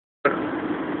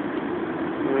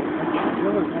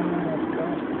Oh,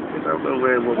 God. Get out of the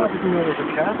way, woman. I didn't know there was a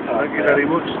car park. Thank you very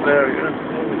much there, yeah.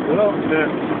 There we go.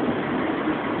 Yeah.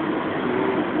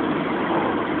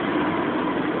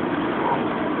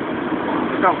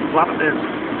 Look how flat it is.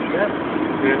 Yeah.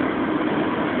 Yeah.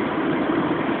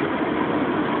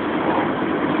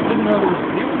 I didn't know there was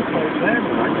a viewing place there,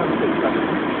 but I can't see that.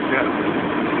 Yeah.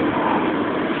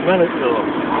 Smell it though.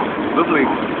 Lovely.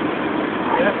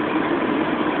 Yeah.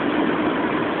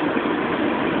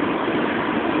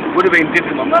 Would have been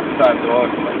different on that side though.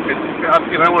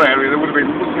 In our area there would have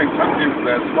been sand dunes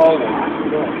there, small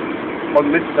ones. Yeah. On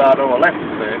this side or left,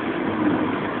 say.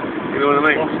 You know what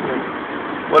I mean?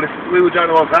 Well, if we were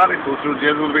down towards hartlepool through the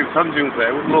end, there would have been sand dunes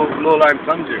there, with low-lying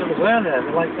sand dunes. Yeah, they were there,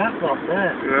 they're like that lot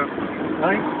there. Yeah.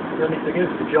 Right? The only thing is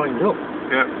they joined up.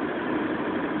 Yeah.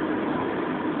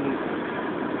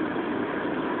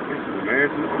 This is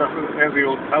amazing. There's the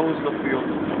old towers up the old...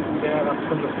 Yeah, that's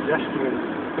from the pedestrian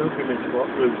pilgrimage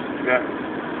route. Yeah.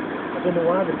 I don't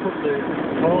know why they put the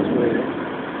causeway in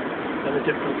and a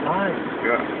different line.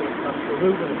 Yeah. That's the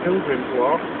route of the pilgrims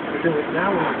walk. They do it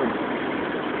now even.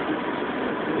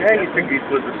 Yeah, you'd think it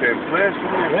was the same place,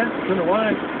 wouldn't you? Yeah, I don't know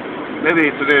why. Maybe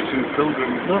it's an ancient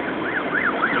pilgrim. Look.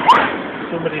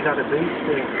 Somebody's had a beach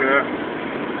thing. Yeah.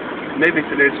 Maybe it's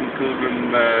an ancient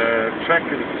pilgrim trek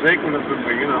and it's sacred or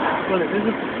something, you know. Well, it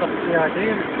isn't. That's the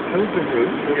idea. It's the pilgrim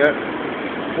route. Yeah.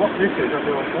 What this is, I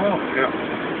don't know. Yeah.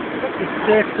 Look, the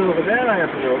stakes over there I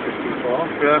haven't noticed before.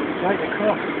 Yeah. Right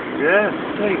across. Yeah.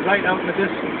 See, right out in the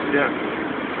distance. Yeah.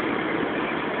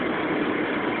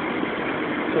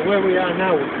 So where we are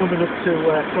now, we're coming up to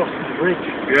crossing the bridge.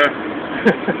 Yeah.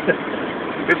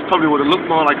 This probably would have looked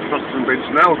more like Crossing Bridge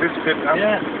now, this bit now.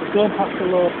 Yeah, we're going past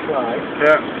the Lord's Drive.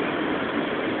 Yeah.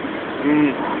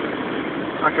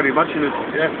 I can imagine it,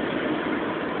 yeah.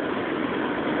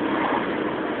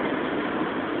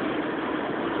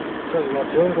 So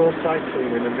don't go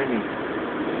sightseeing in a Mini.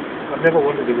 I've never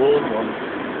wanted to own one.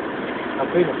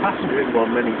 I've been a passenger in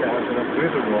one many times and I've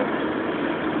driven one.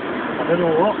 I don't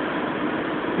know what.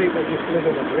 People just live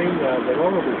in a dream there, they're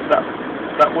horrible.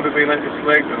 That would have been like a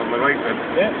slate on the right then.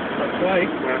 Yeah, that's right.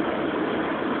 Yeah.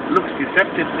 Looks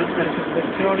deceptive, doesn't it? This is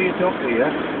Victoria Dock here.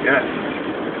 Yeah.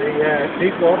 The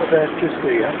deep water there's just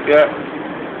here. Yeah.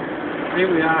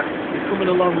 Here we are. We're coming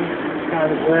along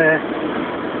kind of where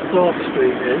Thorpe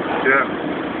Street is. Yeah.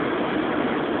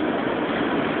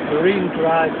 Marine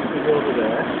Drive is over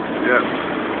there. Yeah.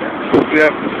 Yeah.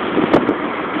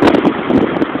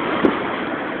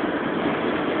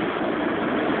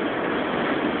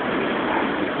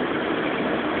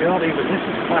 God, even this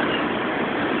is flat.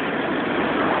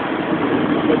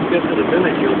 When you get to the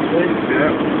village, you'll see. Yeah.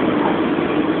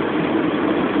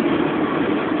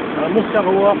 I must have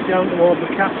a walk down towards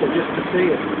the castle just to see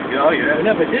it. Yeah, oh yeah. I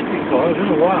never did before, I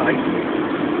don't know why.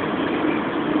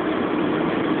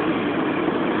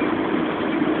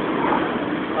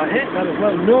 I hate that as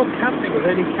well. No camping of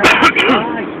any kind.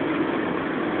 Why?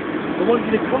 They want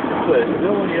you to come to place, they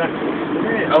don't want you to actually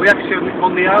stay. Are we actually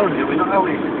on the island here? We're not, are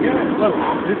we? Yeah, well,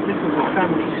 this is a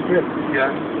family strip. Yeah.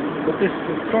 But we've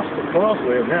crossed the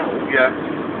causeway now. Yeah.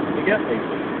 You get me?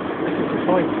 This is the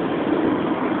point.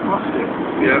 We've crossed it.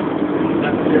 Yeah.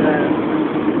 And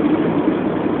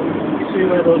you see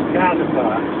where those cars are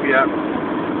parked? Yeah.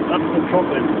 That's the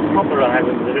proper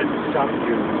island, there is sand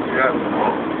dunes. Yeah.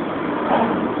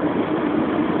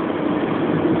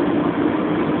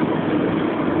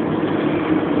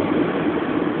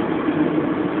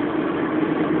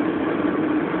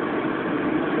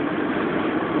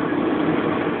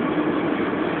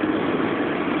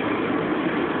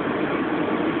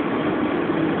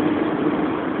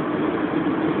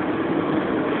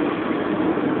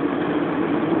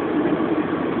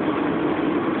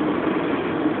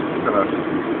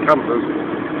 Campers.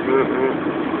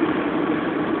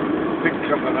 Big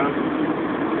camper now.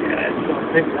 Yeah, it's got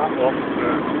a big that one.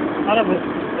 Yeah.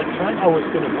 I was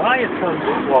going to buy a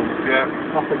transit one.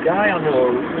 Yeah. Off a guy I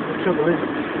know, but the trouble is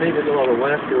it needed a lot of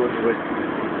work doing to it.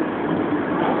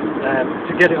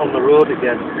 To get it on the road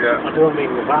again. Yeah. I don't mean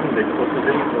the bandit, but the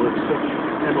vehicle is such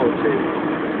MOT.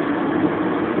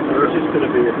 It's just going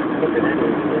to be a fucking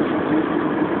headache.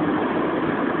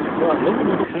 Well, look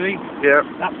at the tree. Yeah.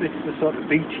 That bit's the sort of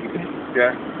beachy bit.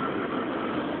 Yeah.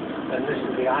 And this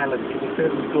is the island. Can you feel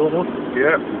it going up?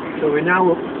 Yeah. So we're now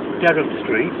up Derham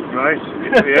Street. Right.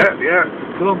 Yeah, yeah.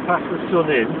 Going past the Sun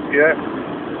Inn. Yeah.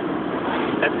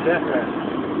 Etc.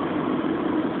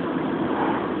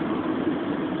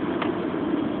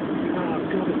 Oh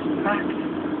God, it's packed.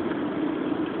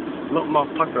 A lot more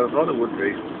packed than I thought it would be.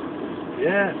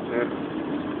 Yeah. Yeah.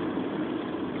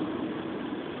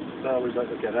 Now we'd like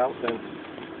to get out then.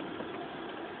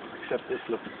 except this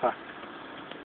looks packed.